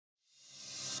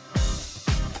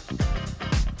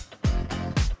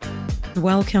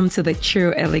Welcome to the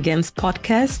True Elegance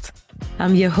podcast.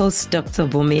 I'm your host, Dr.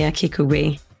 Bumi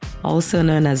Akikube, also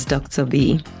known as Dr.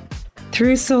 B.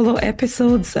 Through solo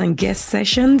episodes and guest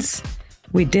sessions,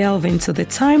 we delve into the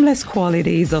timeless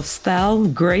qualities of style,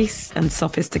 grace, and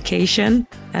sophistication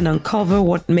and uncover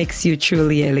what makes you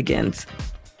truly elegant.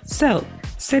 So,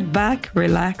 sit back,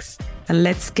 relax, and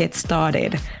let's get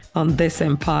started on this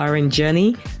empowering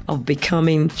journey of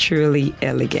becoming truly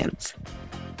elegant.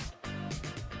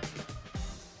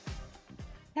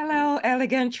 Hello,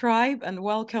 Elegant Tribe, and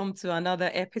welcome to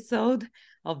another episode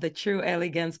of the True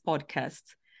Elegance podcast.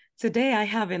 Today, I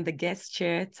have in the guest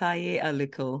chair Taye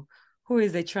Aluko, who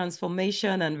is a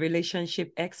transformation and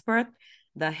relationship expert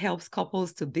that helps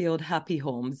couples to build happy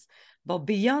homes. But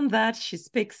beyond that, she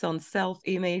speaks on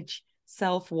self-image,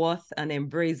 self-worth, and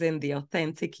embracing the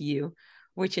authentic you,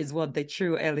 which is what the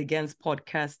True Elegance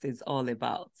podcast is all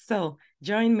about. So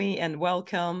join me and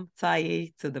welcome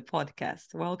Taye to the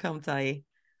podcast. Welcome, Taye.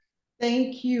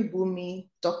 Thank you, Bumi,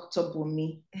 Dr.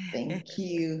 Bumi. Thank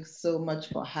you so much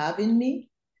for having me.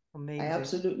 Amazing. I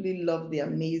absolutely love the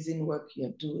amazing work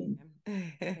you're doing.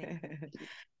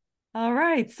 All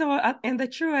right. So in the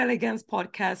True Elegance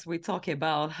podcast, we talk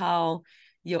about how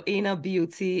your inner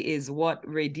beauty is what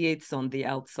radiates on the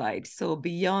outside. So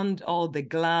beyond all the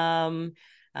glam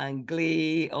and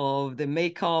glee of the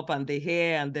makeup and the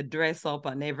hair and the dress up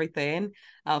and everything,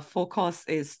 our focus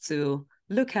is to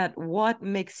look at what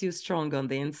makes you strong on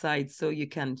the inside so you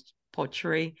can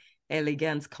portray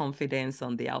elegant confidence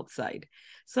on the outside.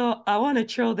 So I want to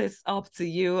throw this up to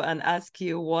you and ask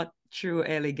you what true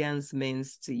elegance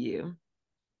means to you.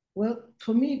 Well,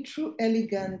 for me, true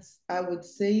elegance, I would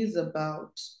say, is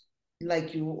about,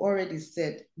 like you already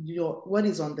said, what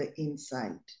is on the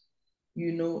inside.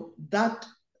 You know, that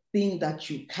thing that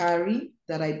you carry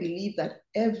that I believe that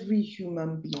every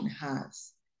human being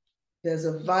has. There's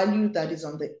a value that is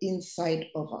on the inside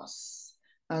of us.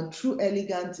 And true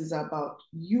elegance is about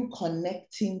you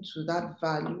connecting to that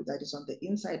value that is on the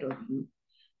inside of you,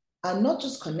 and not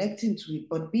just connecting to it,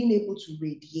 but being able to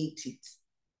radiate it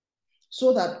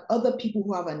so that other people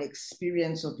who have an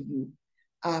experience of you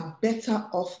are better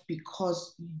off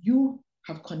because you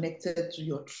have connected to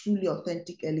your truly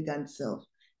authentic, elegant self,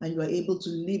 and you are able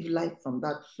to live life from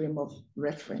that frame of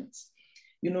reference.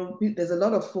 You know, there's a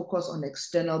lot of focus on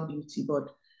external beauty, but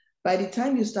by the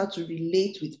time you start to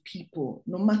relate with people,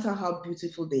 no matter how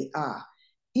beautiful they are,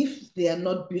 if they are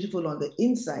not beautiful on the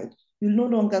inside, you no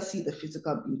longer see the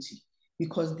physical beauty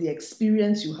because the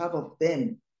experience you have of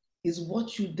them is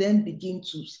what you then begin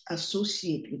to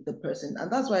associate with the person.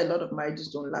 And that's why a lot of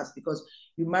marriages don't last, because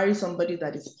you marry somebody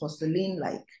that is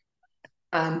porcelain-like,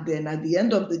 and then at the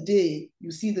end of the day,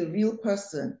 you see the real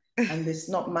person and it's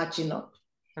not matching up.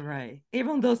 Right.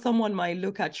 Even though someone might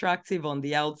look attractive on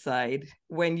the outside,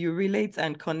 when you relate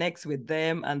and connect with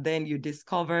them, and then you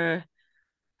discover,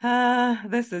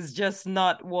 this is just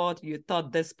not what you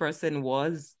thought this person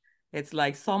was, it's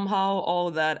like somehow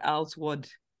all that outward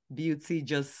beauty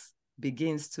just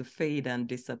begins to fade and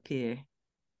disappear.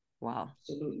 Wow.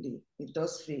 Absolutely. It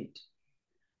does fade.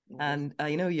 And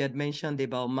I know you had mentioned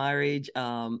about marriage,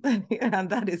 and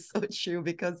that is so true,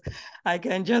 because I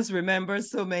can just remember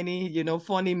so many,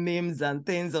 funny memes and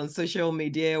things on social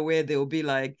media where they'll be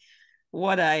like,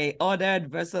 what I ordered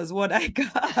versus what I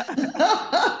got.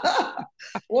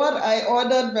 What I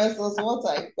ordered versus what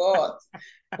I got.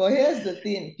 But here's the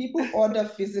thing, people order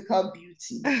physical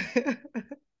beauty.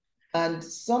 And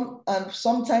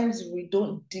sometimes we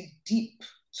don't dig deep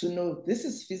to know this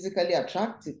is physically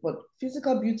attractive, but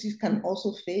physical beauty can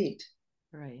also fade.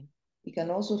 Right. It can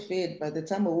also fade. By the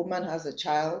time a woman has a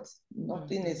child,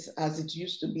 nothing is as it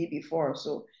used to be before.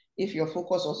 So if your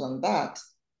focus was on that,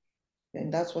 then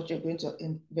that's what you're going to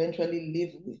eventually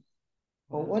live with.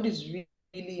 But what is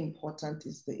really important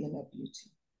is the inner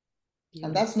beauty.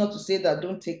 And that's not to say that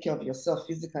don't take care of yourself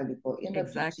physically, but inner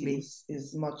beauty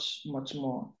is much, much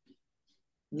more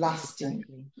lasting.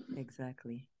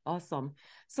 Exactly. Awesome.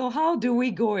 So how do we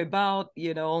go about,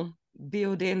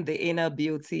 building the inner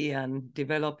beauty and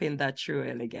developing that true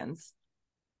elegance?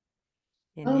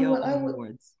 In your own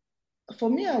words.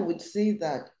 For me, I would say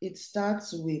that it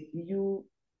starts with you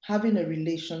having a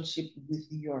relationship with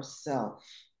yourself.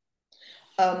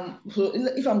 So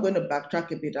if I'm going to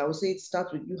backtrack a bit, I would say it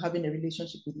starts with you having a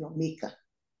relationship with your maker,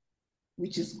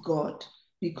 which is God,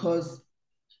 because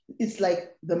it's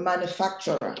like the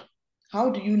manufacturer. How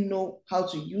do you know how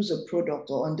to use a product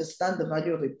or understand the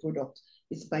value of a product?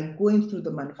 It's by going through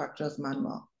the manufacturer's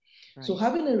manual. Right. So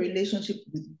having a relationship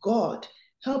with God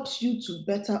helps you to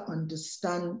better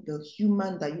understand the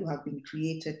human that you have been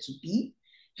created to be.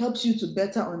 helps you to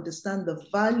better understand the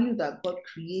value that God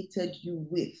created you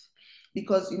with.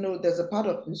 Because, there's a part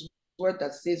of his word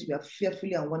that says we are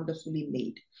fearfully and wonderfully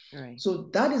made. Right. So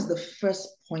that is the first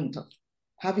point of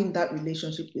having that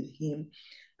relationship with him.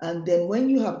 And then when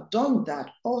you have done that,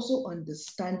 also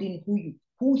understanding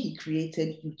who he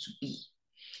created you to be.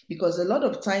 Because a lot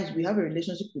of times we have a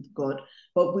relationship with God,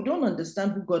 but we don't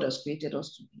understand who God has created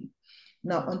us to be.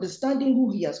 Now, understanding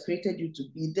who he has created you to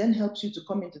be then helps you to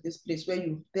come into this place where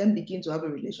you then begin to have a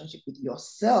relationship with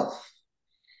yourself.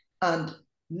 And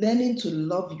learning to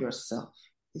love yourself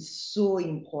is so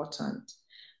important.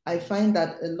 I find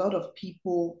that a lot of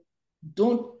people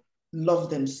don't love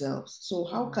themselves. So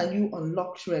how can you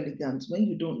unlock true elegance when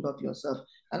you don't love yourself?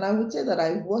 And I would say that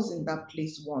I was in that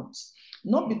place once,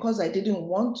 not because I didn't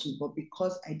want to, but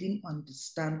because I didn't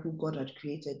understand who God had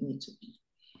created me to be.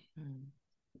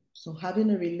 So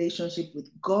having a relationship with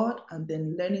God and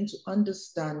then learning to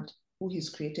understand who he's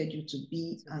created you to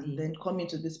be, and then coming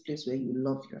to this place where you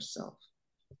love yourself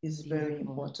is very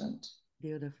important.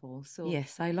 Beautiful. So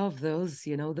yes, I love those.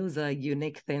 Those are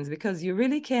unique things because you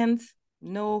really can't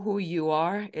know who you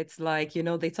are. It's like,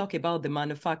 they talk about the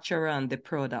manufacturer and the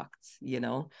product.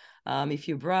 If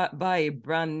you buy a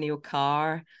brand new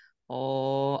car,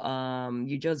 or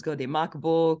you just got a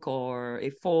MacBook or a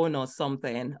phone or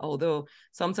something, although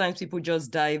sometimes people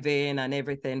just dive in and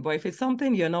everything. But if it's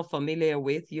something you're not familiar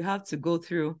with, you have to go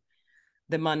through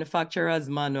the manufacturer's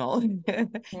manual.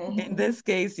 In this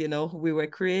case, we were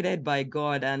created by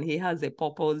God and he has a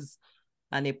purpose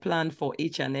and a plan for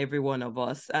each and every one of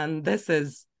us. And this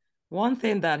is one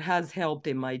thing that has helped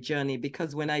in my journey,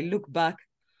 because when I look back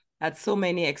at so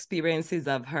many experiences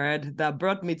I've heard that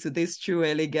brought me to this true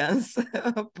elegance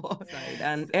side,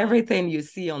 and everything you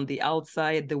see on the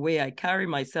outside, the way I carry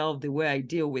myself, the way I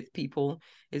deal with people,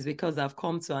 is because I've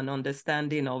come to an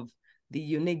understanding of the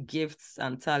unique gifts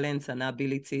and talents and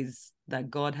abilities that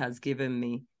God has given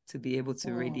me to be able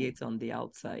to radiate on the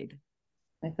outside.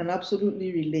 I can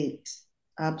absolutely relate.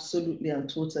 Absolutely and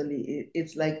totally.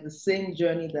 It's like the same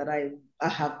journey that I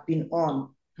have been on.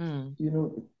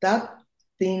 That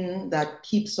thing that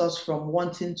keeps us from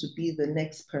wanting to be the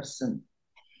next person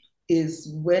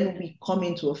is when we come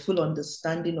into a full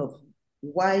understanding of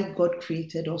why God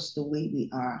created us the way we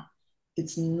are.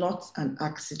 It's not an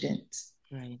accident.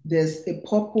 Right. There's a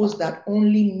purpose that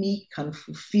only me can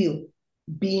fulfill,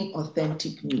 being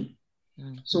authentic me.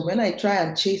 So when I try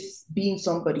and chase being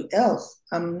somebody else,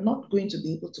 I'm not going to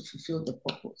be able to fulfill the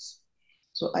purpose.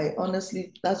 So I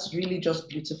honestly, that's really just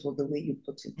beautiful the way you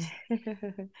put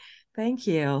it. Thank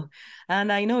you.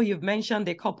 And I know you've mentioned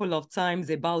a couple of times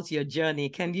about your journey.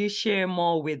 Can you share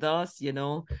more with us?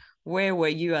 Where were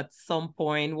you at some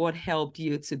point? What helped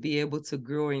you to be able to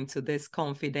grow into this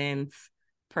confident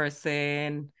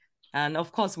person? And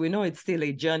of course, we know it's still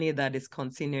a journey that is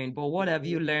continuing, but what have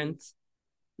you learned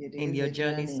in your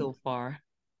journey so far?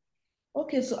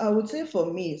 Okay, so I would say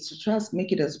for me, to try to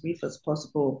make it as brief as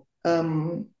possible,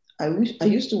 I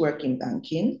used to work in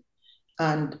banking,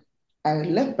 and I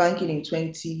left banking in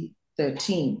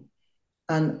 2013.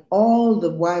 And all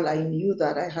the while, I knew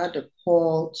that I had a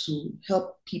call to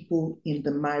help people in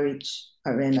the marriage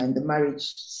arena, in the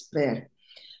marriage sphere,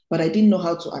 but I didn't know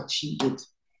how to achieve it.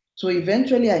 So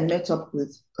eventually, I met up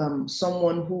with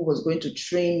someone who was going to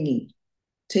train me,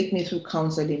 take me through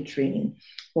counseling training.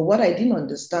 But what I didn't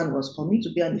understand was, for me to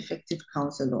be an effective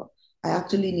counselor, I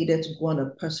actually needed to go on a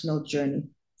personal journey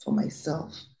for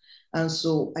myself. And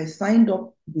so I signed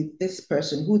up with this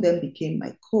person who then became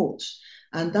my coach.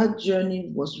 And that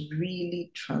journey was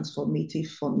really transformative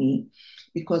for me,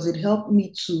 because it helped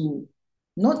me to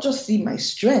not just see my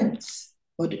strengths,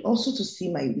 but also to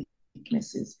see my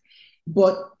weaknesses.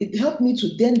 But it helped me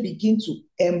to then begin to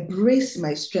embrace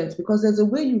my strengths, because there's a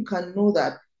way you can know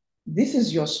that this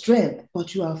is your strength,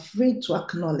 but you are afraid to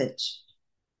acknowledge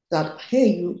that, hey,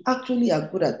 you actually are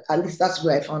good at least that's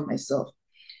where I found myself.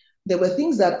 There were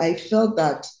things that I felt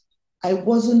that I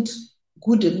wasn't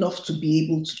good enough to be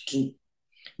able to do.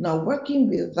 Now, working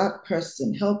with that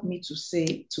person helped me to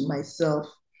say to myself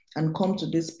and come to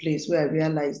this place where I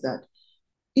realized that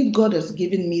if God has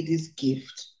given me this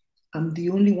gift, I'm the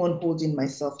only one holding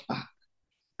myself back.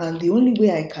 And the only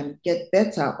way I can get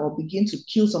better or begin to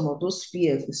kill some of those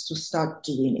fears is to start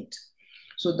doing it.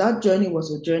 So that journey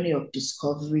was a journey of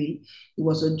discovery. It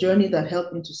was a journey that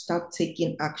helped me to start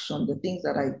taking action. The things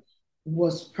that I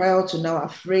was prior to now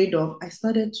afraid of, I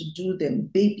started to do them,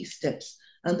 baby steps.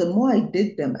 And the more I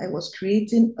did them, I was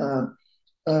creating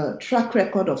a track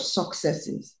record of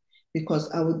successes, because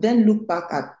I would then look back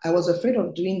at, I was afraid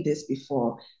of doing this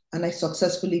before, and I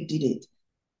successfully did it.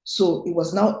 So it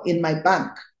was now in my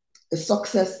bank. a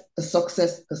success, a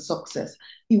success, a success.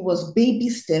 It was baby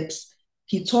steps.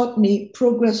 He taught me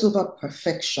progress over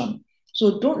perfection.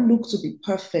 So don't look to be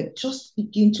perfect, just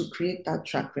begin to create that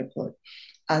track record.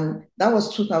 And that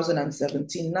was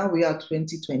 2017. Now we are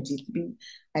 2023.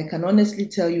 I can honestly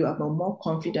tell you I'm a more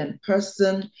confident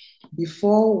person.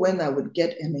 Before, when I would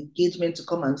get an engagement to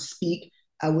come and speak,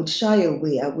 I would shy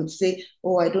away. I would say,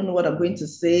 oh, I don't know what I'm going to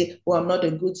say. Oh, I'm not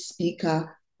a good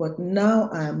speaker. But now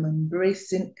I'm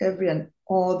embracing every and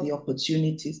all the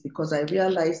opportunities because I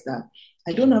realize that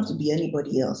I don't have to be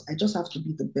anybody else. I just have to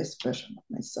be the best version of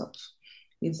myself.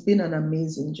 It's been an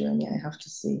amazing journey, I have to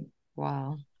say.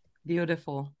 Wow,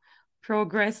 beautiful.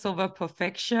 Progress over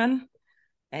perfection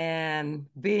and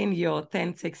being your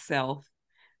authentic self.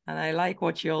 And I like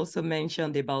what you also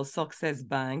mentioned about Success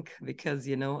Bank, because,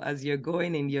 you know, as you're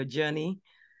going in your journey,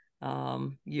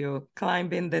 you're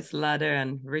climbing this ladder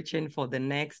and reaching for the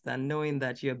next and knowing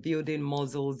that you're building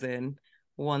muscles in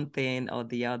one thing or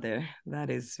the other. That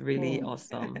is really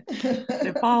awesome.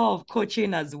 The power of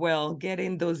coaching as well,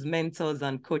 getting those mentors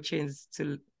and coaches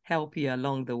to help you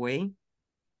along the way.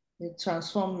 It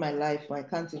transformed my life. I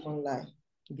can't even lie.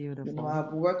 Beautiful.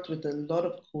 I've worked with a lot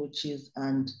of coaches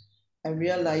and I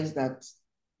realized that,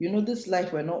 this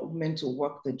life, we're not meant to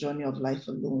walk the journey of life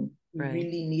alone. We Right.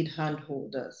 really need hand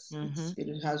holders.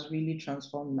 It has really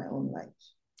transformed my own life.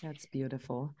 That's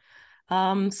beautiful.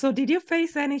 So did you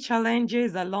face any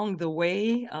challenges along the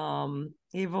way,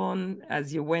 even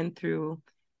as you went through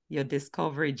your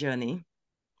discovery journey?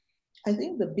 I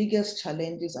think the biggest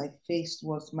challenges I faced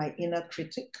was my inner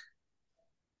critic.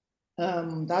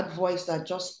 That voice that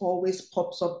just always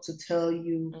pops up to tell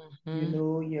you,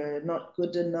 you're not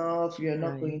good enough, you're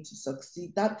not going to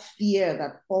succeed. That fear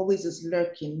that always is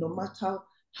lurking, no matter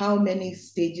how many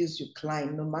stages you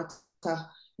climb, no matter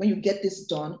when you get this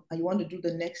done and you want to do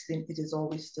the next thing, it is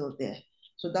always still there.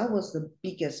 So that was the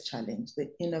biggest challenge, the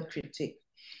inner critic.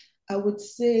 I would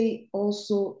say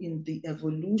also in the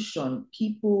evolution,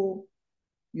 people,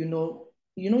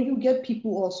 you get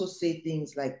people also say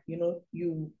things like, they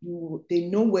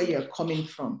know where you're coming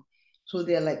from. So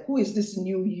they're like, who is this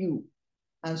new you?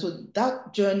 And so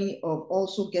that journey of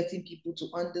also getting people to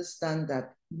understand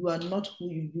that you are not who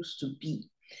you used to be.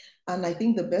 And I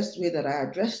think the best way that I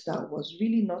addressed that was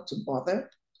really not to bother,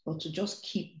 but to just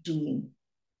keep doing.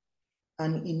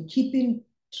 And in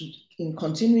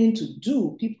continuing to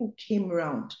do, people came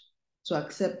around to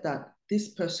accept that this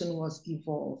person was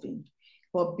evolving.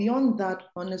 But beyond that,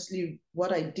 honestly,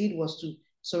 what I did was to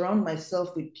surround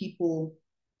myself with people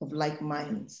of like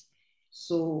minds.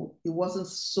 So it wasn't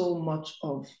so much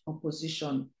of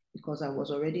opposition because I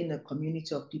was already in a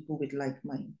community of people with like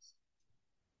minds.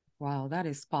 Wow, that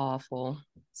is powerful.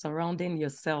 Surrounding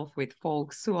yourself with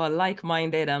folks who are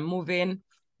like-minded and moving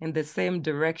in the same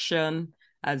direction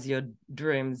as your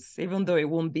dreams, even though it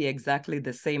won't be exactly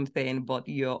the same thing, but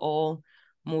you're all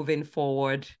moving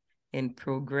forward in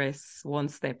progress, one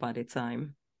step at a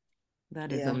time.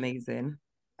 That is amazing.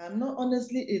 I'm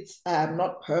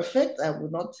not perfect. I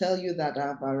will not tell you that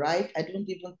I've arrived. I don't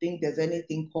even think there's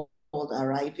anything called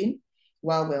arriving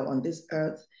while we're on this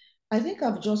earth. I think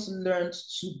I've just learned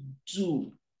to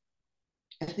do.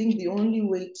 I think the only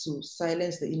way to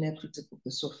silence the inner critic,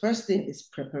 so first thing is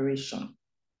preparation.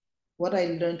 What I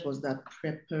learned was that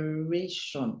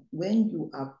preparation, when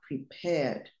you are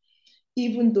prepared,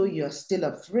 even though you're still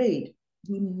afraid,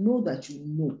 you know that you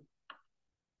know.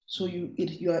 So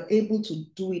you are able to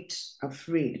do it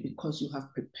afraid because you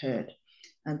have prepared.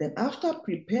 And then after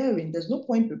preparing, there's no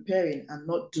point preparing and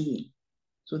not doing.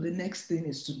 So the next thing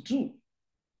is to do.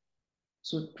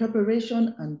 So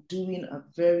preparation and doing are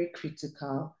very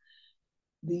critical.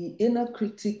 The inner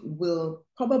critic will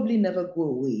probably never go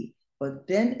away. But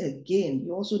then again,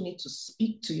 you also need to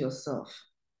speak to yourself,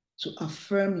 to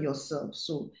affirm yourself.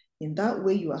 So in that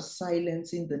way, you are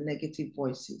silencing the negative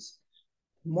voices.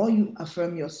 The more you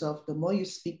affirm yourself, the more you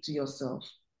speak to yourself,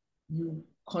 you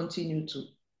continue to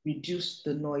reduce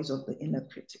the noise of the inner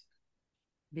critic.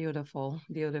 Beautiful,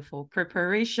 beautiful.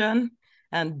 Preparation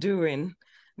and doing,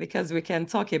 because we can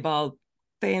talk about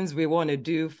things we want to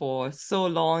do for so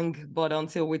long, but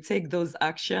until we take those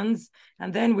actions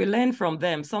and then we learn from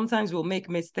them. Sometimes we'll make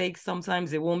mistakes,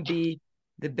 sometimes it won't be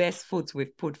the best foot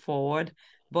we've put forward.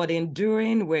 But in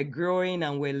doing, we're growing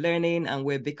and we're learning and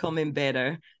we're becoming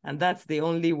better. And that's the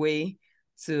only way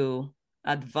to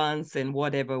advance in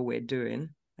whatever we're doing.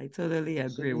 I totally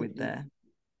agree with that.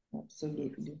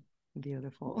 Absolutely.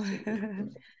 Beautiful.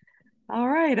 All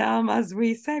right. As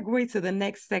we segue to the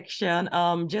next section,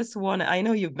 I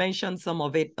know you've mentioned some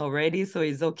of it already, so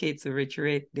it's okay to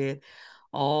reiterate it.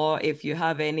 Or if you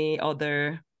have any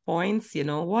other points,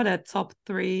 what are top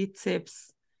 3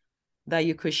 tips that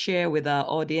you could share with our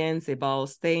audience about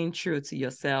staying true to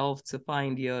yourself to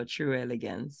find your true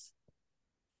elegance?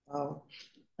 Wow.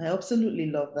 I absolutely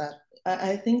love that.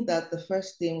 I think that the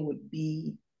first thing would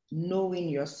be knowing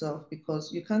yourself,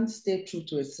 because you can't stay true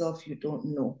to a self you don't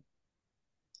know.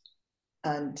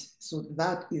 And so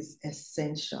that is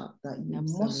essential, that you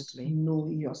must Absolutely. know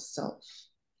yourself.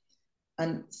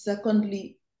 And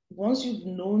secondly, once you've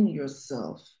known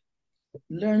yourself,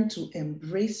 learn to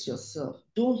embrace yourself.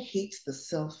 Don't hate the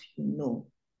self you know.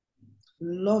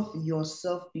 Love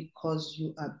yourself because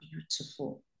you are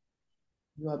beautiful.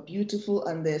 You are beautiful,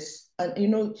 and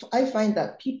I find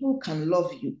that people can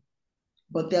love you,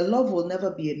 but their love will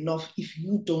never be enough if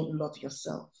you don't love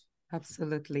yourself.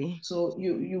 Absolutely. So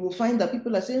you will find that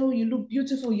people are saying, "Oh, you look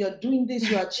beautiful. You're doing this.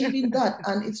 You're achieving that,"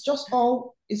 and it's just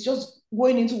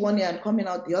going into one ear and coming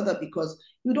out the other, because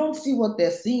you don't see what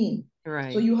they're seeing. So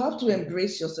Right. you have to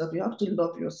embrace yourself. You have to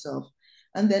love yourself,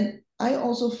 and then I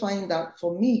also find that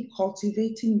for me,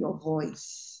 cultivating your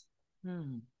voice.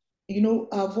 Hmm.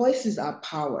 Our voices are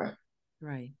power.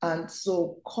 Right. And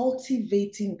so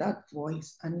cultivating that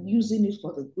voice and using it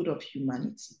for the good of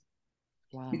humanity.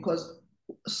 Wow. Because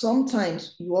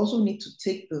sometimes you also need to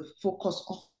take the focus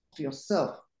off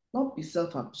yourself, not be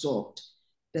self absorbed.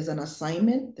 There's an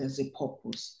assignment, there's a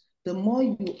purpose. The more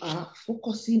you are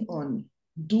focusing on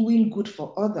doing good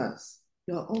for others,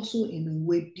 you're also, in a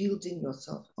way, building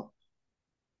yourself up.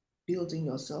 Building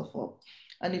yourself up.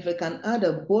 And if I can add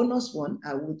a bonus one,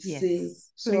 I would say Yes,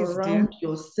 please do. surround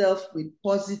yourself with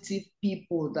positive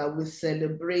people that will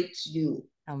celebrate you.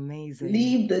 Amazing.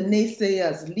 Leave the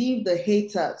naysayers, leave the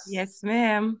haters. Yes,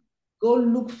 ma'am. Go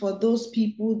look for those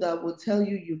people that will tell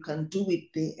you you can do it.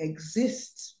 They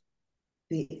exist.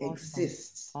 They Awesome.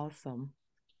 exist. Awesome.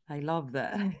 I love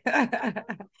that.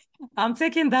 I'm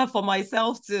taking that for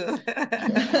myself too.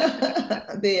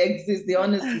 They exist. They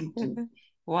honestly do.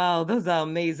 Wow, those are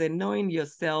amazing. Knowing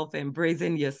yourself,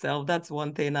 embracing yourself. That's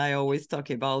one thing I always talk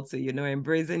about. So,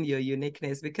 embracing your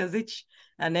uniqueness, because each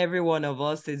and every one of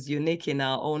us is unique in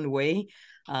our own way.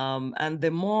 And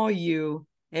the more you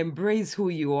embrace who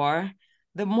you are,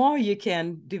 the more you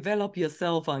can develop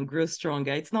yourself and grow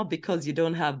stronger. It's not because you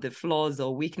don't have the flaws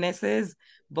or weaknesses,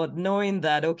 but knowing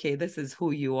that, okay, this is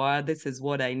who you are, this is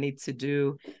what I need to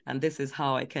do, and this is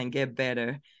how I can get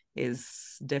better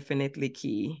is definitely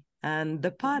key. And the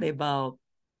part about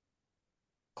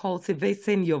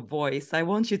cultivating your voice, I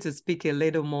want you to speak a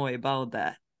little more about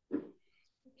that.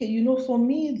 Okay, for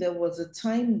me, there was a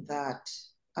time that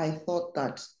I thought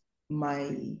that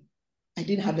I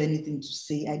didn't have anything to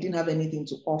say. I didn't have anything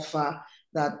to offer,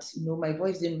 that, my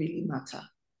voice didn't really matter.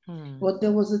 Hmm. But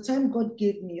there was a time God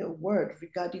gave me a word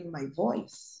regarding my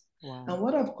voice. Wow. And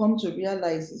what I've come to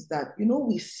realize is that,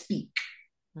 we speak.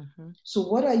 Mm-hmm. So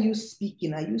what are you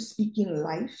speaking? Are you speaking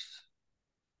life?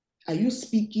 Are you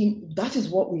speaking? That is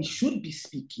what we should be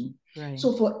speaking. Right.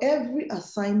 So for every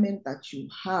assignment that you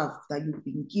have, that you've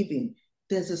been given,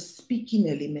 there's a speaking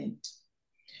element.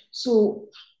 So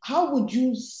how would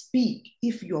you speak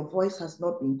if your voice has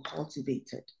not been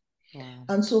cultivated? Wow.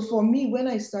 And so for me, when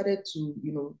I started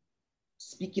to,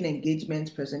 speaking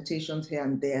engagements, presentations here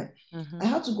and there, I Mm-hmm.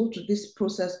 had to go through this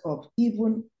process of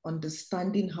even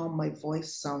understanding how my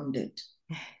voice sounded,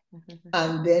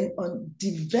 and then on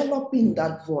developing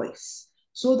that voice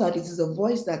so that it is a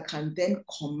voice that can then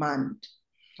command.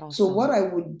 So what Awesome.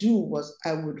 I would do was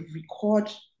I would record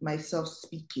myself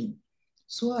speaking.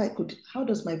 So how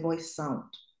does my voice sound?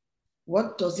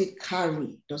 What does it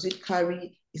carry?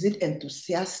 Is it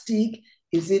enthusiastic?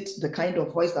 Is it the kind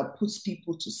of voice that puts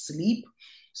people to sleep?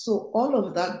 So all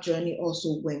of that journey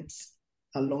also went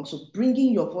along. So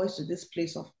bringing your voice to this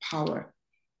place of power,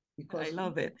 I because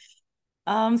love it.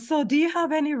 So do you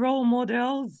have any role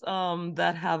models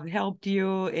that have helped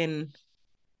you in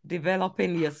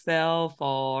developing yourself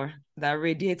or that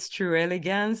radiates true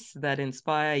elegance that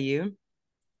inspire you?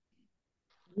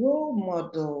 role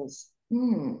models,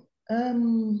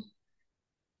 um,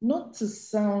 not to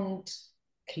sound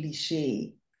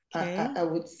cliche, Okay. I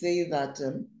would say that,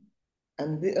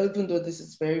 even though this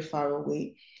is very far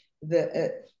away,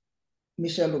 the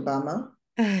Michelle Obama,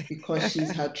 because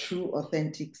she's her true,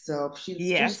 authentic self. She's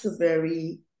just a Yes.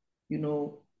 very,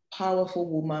 powerful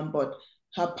woman, but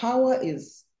her power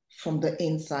is from the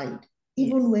inside.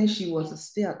 Even Yes. when she was a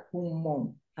stay-at-home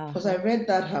mom, because I Uh-huh. read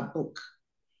that her book,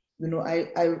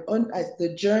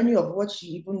 the journey of what she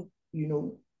even,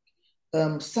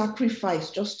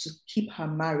 sacrificed just to keep her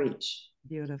marriage.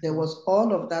 There Beautiful. was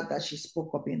all of that she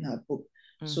spoke up in her book.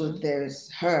 So Mm-hmm.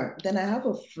 there's her. Then I have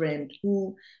a friend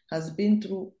who has been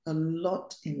through a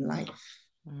lot in life.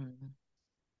 Mm.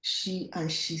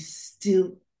 she's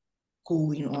still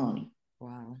going on.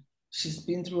 Wow. She's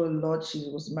been through a lot. She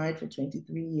was married for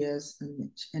 23 years and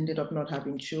she ended up not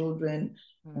having children.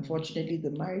 Unfortunately,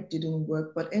 the marriage didn't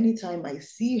work. But anytime I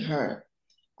see her,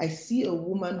 I see a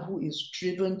woman who is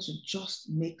driven to just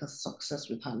make a success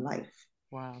with her life.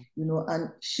 Wow. And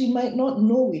she might not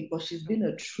know it, but she's been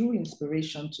a true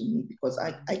inspiration to me because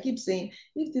I keep saying,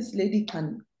 if this lady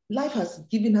can, life has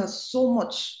given her so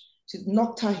much. She's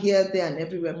knocked her here, there, and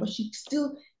everywhere, but she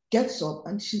still gets up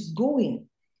and she's going.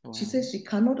 Wow. She says she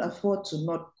cannot afford to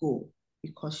not go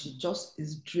because she just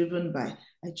is driven by,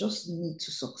 I just need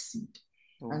to succeed.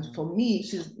 Wow. And for me,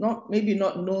 she's maybe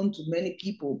not known to many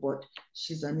people, but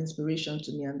she's an inspiration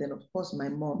to me. And then, of course, my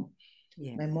mom.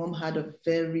 Yes. My mom had a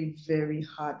very, very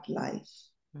hard life,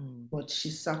 but she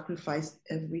sacrificed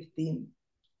everything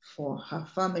for her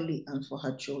family and for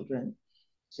her children.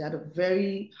 She had a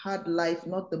very hard life,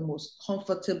 not the most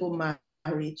comfortable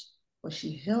marriage, but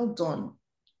she held on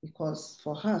because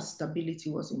for her,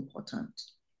 stability was important.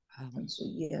 And so,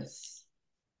 yes,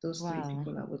 those three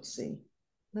people, I would say.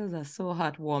 Those are so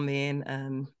heartwarming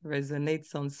and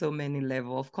resonates on so many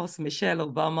levels. Of course, Michelle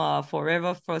Obama, our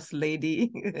forever first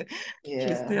lady.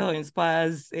 She still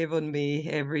inspires even me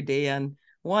every day. And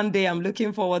one day I'm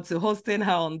looking forward to hosting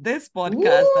her on this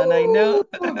podcast. Ooh, and I know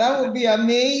that would be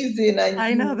amazing. And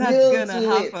I know that's gonna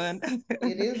happen.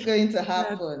 It is going to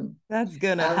happen. That's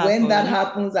gonna happen. And when that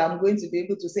happens, I'm going to be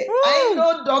able to say, I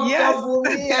know Dr.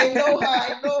 Bumi. I know her.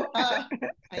 I know her.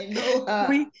 I know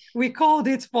her. We called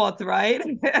it forth, right?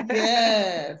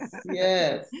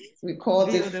 Yes. We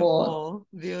called it forth.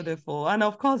 Beautiful. And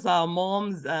of course, our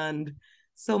moms and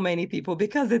so many people,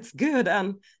 because it's good.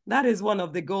 And that is one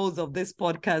of the goals of this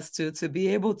podcast too, to be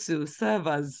able to serve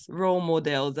as role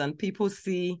models and people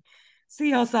see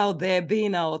us out there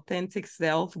being our authentic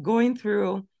self, going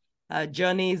through our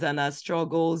journeys and our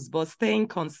struggles, but staying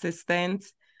consistent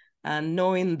and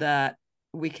knowing that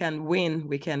we can win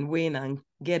and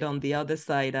get on the other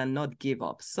side and not give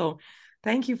up. So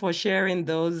thank you for sharing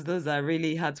those. Those are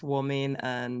really heartwarming,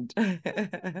 and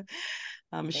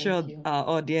I'm sure our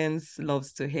audience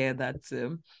loves to hear that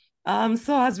too.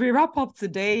 So as we wrap up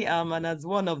today, and as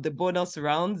one of the bonus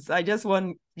rounds, I just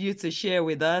want you to share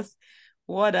with us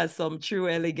what are some true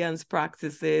elegance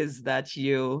practices that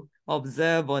you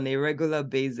observe on a regular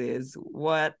basis?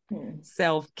 What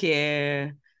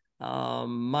self-care,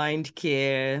 mind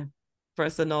care,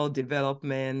 personal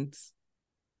development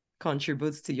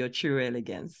contributes to your true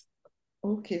elegance?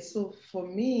 Okay, so for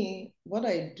me, what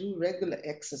I do, regular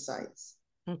exercise.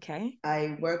 Okay.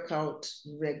 I work out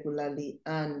regularly,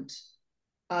 and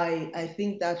I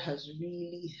think that has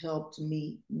really helped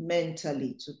me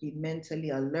mentally, to be mentally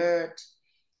alert.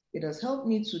 It has helped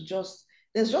me to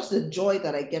there's just a joy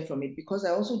that I get from it because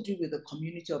I also do with a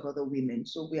community of other women.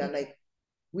 So we are like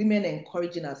women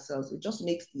encouraging ourselves. It just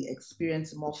makes the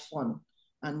experience more fun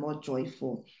and more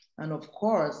joyful. And of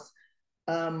course,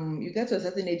 you get to a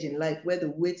certain age in life where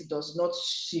the weight does not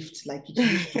shift like it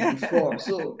used to before.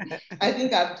 So I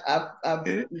think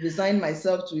I've resigned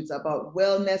myself to it's about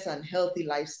wellness and healthy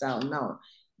lifestyle now,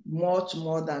 much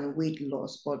more than weight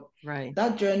loss. But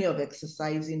that journey of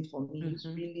exercising for me is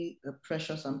really a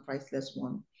precious and priceless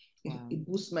one. It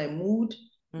boosts my mood.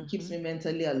 It keeps me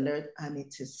mentally alert, and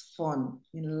it is fun.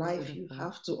 In life, you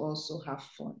have to also have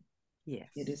fun. Yes.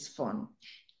 It is fun.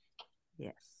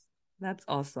 Yes. That's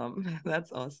awesome.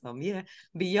 That's awesome. Yeah.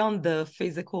 Beyond the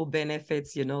physical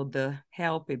benefits, the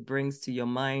help it brings to your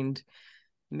mind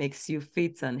makes you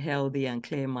fit and healthy and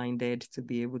clear-minded to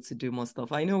be able to do more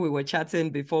stuff. I know we were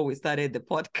chatting before we started the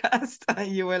podcast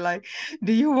and you were like,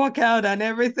 do you work out and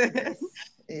everything?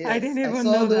 Yes, I didn't even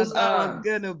know that was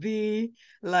going to be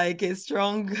like a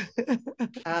strong...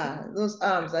 those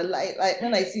arms. I like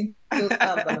when I see those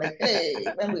arms, I'm like, hey,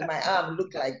 when will my arm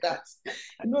look like that?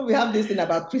 We have this thing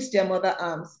about Christian mother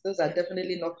arms. Those are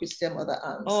definitely not Christian mother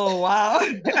arms. Oh, wow.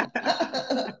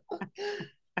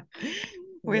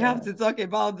 We have to talk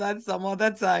about that some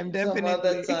other time,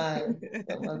 definitely.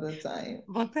 Some other time.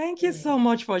 But thank you so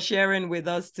much for sharing with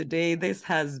us today. This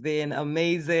has been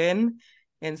amazing,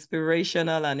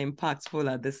 inspirational, and impactful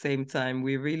at the same time.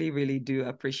 We really, really do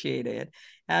appreciate it.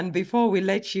 And before we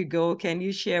let you go, can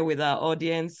you share with our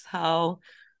audience how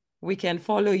we can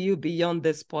follow you beyond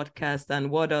this podcast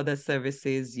and what other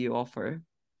services you offer?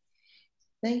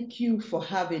 Thank you for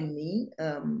having me.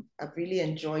 I've really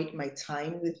enjoyed my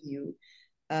time with you.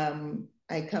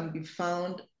 I can be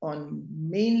found on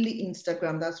mainly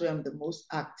Instagram. That's where I'm the most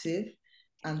active.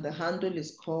 And the handle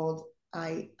is called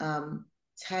I am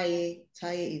Taye.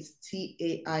 Taye is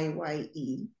TAIYE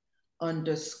 _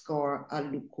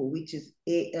 Aluko, which is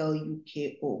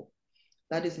ALUKO.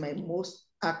 That is my most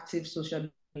active social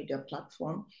media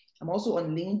platform. I'm also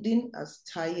on LinkedIn as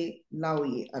Taye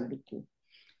Laoye Aluko.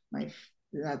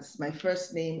 That's my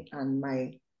first name and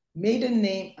my maiden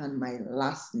name and my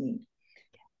last name.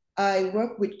 I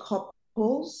work with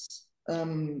couples,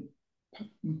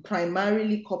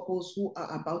 primarily couples who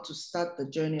are about to start the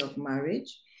journey of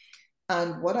marriage.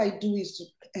 And what I do is to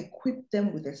equip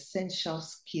them with essential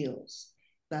skills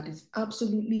that is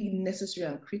absolutely necessary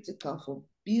and critical for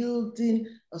building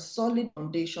a solid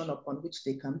foundation upon which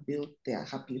they can build their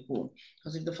happy home.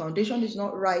 Because if the foundation is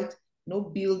not right, no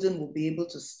building will be able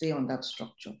to stay on that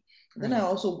structure. Right. Then I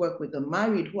also work with the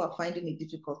married who are finding it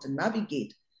difficult to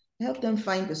navigate, help them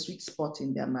find the sweet spot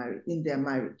in their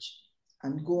marriage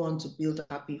and go on to build a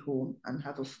happy home and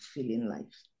have a fulfilling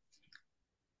life.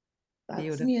 That's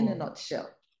Beautiful. Me in a nutshell.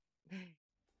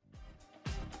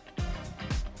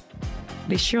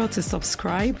 Be sure to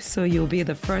subscribe so you'll be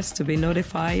the first to be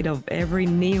notified of every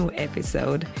new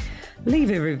episode. Leave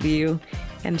a review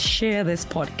and share this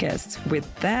podcast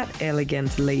with that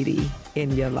elegant lady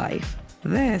in your life.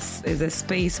 This is a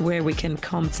space where we can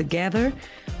come together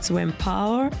to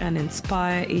empower and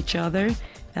inspire each other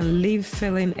and live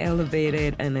feeling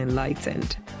elevated and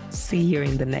enlightened. See you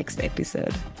in the next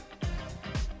episode.